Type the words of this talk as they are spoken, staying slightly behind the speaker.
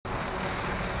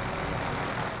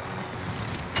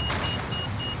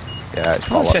Yeah, it's I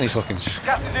don't see any bollocks. fucking...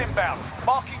 Gas is inbound.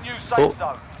 Marking new safe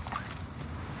zone.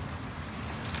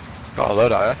 Got a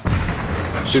load out here.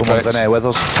 Someone's in here with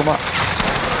us. Come on.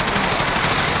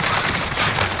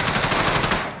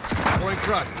 Point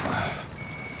front.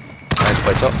 Nice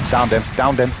place up. Downed him,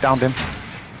 downed him, downed him.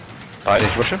 Alright,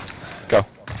 he's rushing. Go.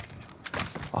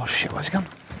 Oh shit, where's he gone?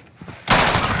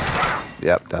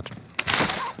 Yep, dead.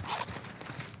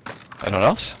 Anyone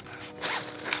else?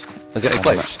 Has he got any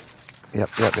plates? Yep,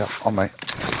 on me.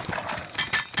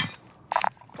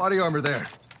 Body armor there.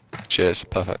 Cheers,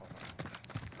 perfect.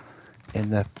 In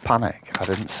the panic, I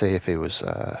didn't see if he was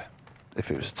a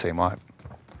team wipe.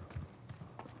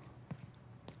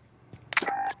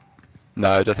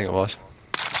 No, I don't think it was.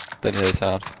 Didn't hear the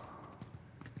sound.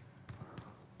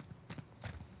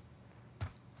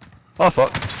 Oh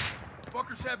fuck.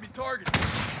 Fuckers have me targeted.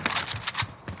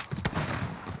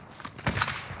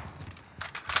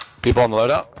 People on the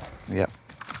loadout? Yep.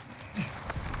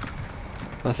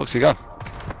 Where the fuck's he gone?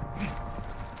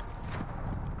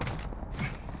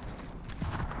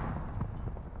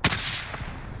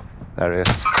 There he is.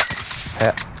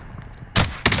 Hit.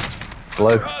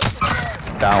 Blue.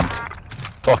 Downed.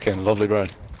 Fucking lovely brain.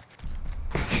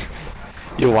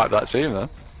 You'll wipe that team then.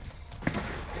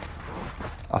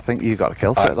 I think you got a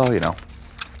kill for it though, you know.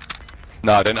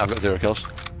 No, I didn't. I've got 0 kills.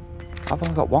 I've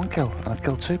only got 1 kill and I've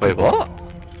killed 2 Wait, people. what?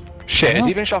 Shit, has No.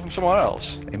 he been shot from somewhere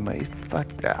else? In my,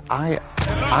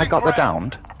 I got the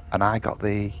downed and I got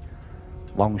the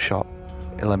long shot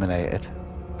eliminated,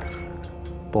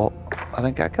 but I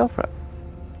didn't get a kill for it.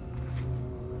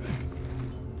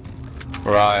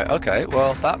 Right, okay,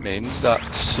 well that means that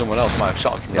someone else might have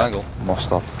shot him from the angle. Must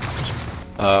have.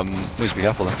 Need to be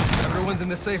careful then. Everyone's in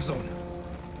the safe zone.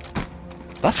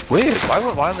 That's weird, why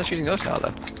aren't they shooting us now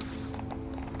then?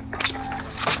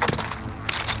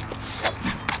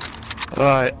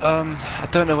 Right, I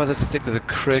don't know whether to stick with a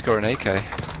Krig or an AK.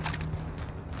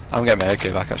 I'm getting my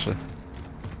AK back actually.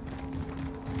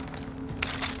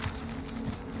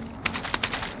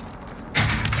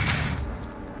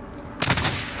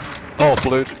 Oh,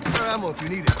 blue. Ammo if you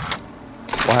need it.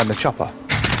 Behind the chopper.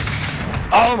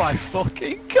 Oh my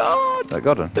fucking god! I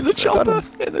got him. In the I got chopper!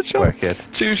 him. In the chopper! Wicked.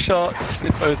 2 shots, they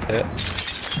both hit.